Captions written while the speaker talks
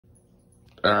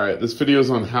All right, this video is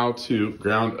on how to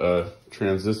ground a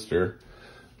transistor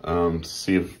to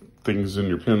see if things in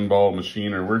your pinball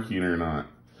machine are working or not.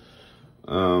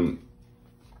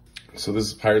 So this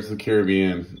is Pirates of the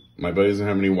Caribbean. My buddy doesn't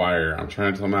have any wire. I'm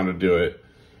trying to tell him how to do it.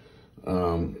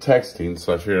 Texting,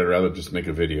 so I figured I'd rather just make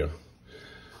a video.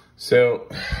 So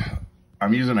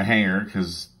I'm using a hanger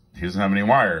because he doesn't have any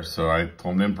wire, so I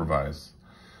told him to improvise.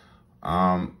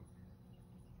 So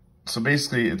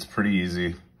basically it's pretty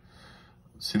easy.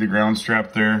 See the ground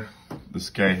strap there?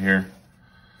 This guy here.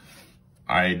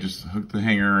 I just hooked the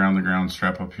hanger around the ground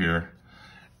strap up here.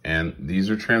 And these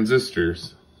are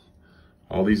transistors.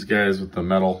 All these guys with the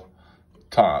metal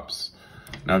tops.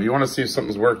 Now if you want to see if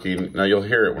something's working, now you'll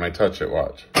hear it when I touch it,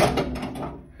 watch.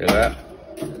 Hear that?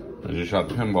 I just shot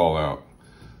the pinball out.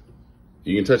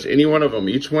 You can touch any one of them.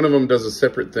 Each one of them does a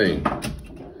separate thing.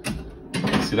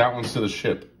 See, that one's to the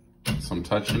ship. So I'm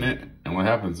touching it, and what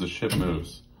happens? The ship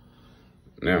moves.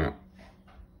 Now,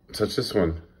 touch this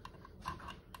one.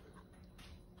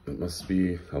 It must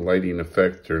be a lighting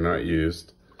effect or not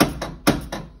used.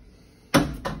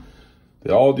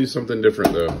 They all do something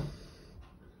different though.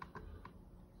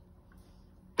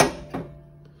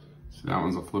 See, that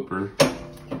one's a flipper.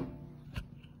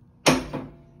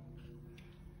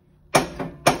 I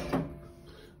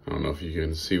don't know if you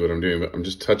can see what I'm doing, but I'm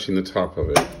just touching the top of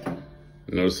it.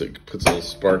 Notice it puts a little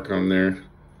spark on there.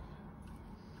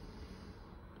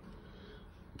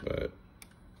 But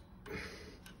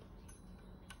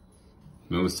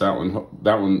notice that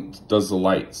one does the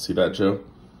light. See that, Joe?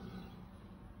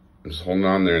 I'm just holding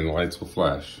on there and the lights will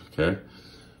flash, okay?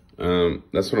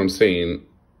 That's what I'm saying.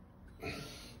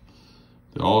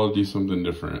 They all do something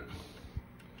different.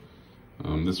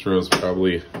 This row is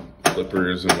probably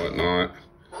flippers and whatnot.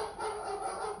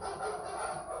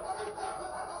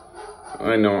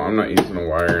 I know I'm not using a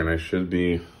wire and I should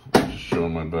be just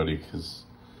showing my buddy because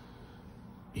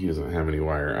he doesn't have any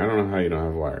wire. I don't know how you don't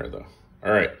have wire though.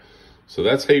 All right, so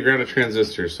that's how you ground a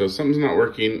transistor. So if something's not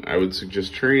working, I would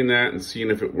suggest turning that and seeing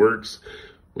if it works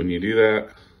when you do that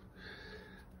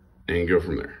and go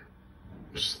from there.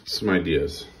 Just some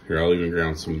ideas. Here, I'll even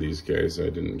ground some of these guys I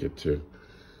didn't get to.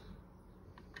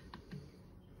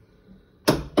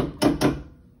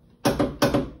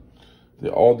 They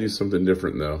all do something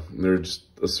different though. They're just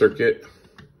a circuit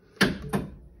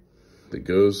that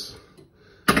goes.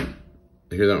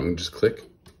 You hear that one just click?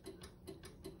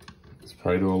 It's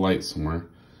probably to a light somewhere.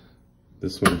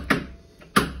 This one.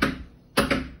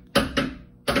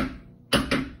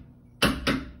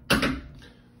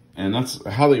 And that's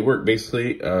how they work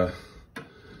basically.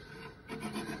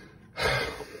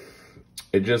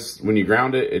 It just, when you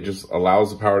ground it, it just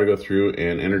allows the power to go through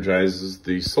and energizes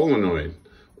the solenoid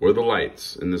or the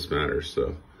lights in this matter.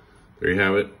 So there you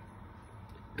have it.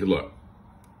 Good luck.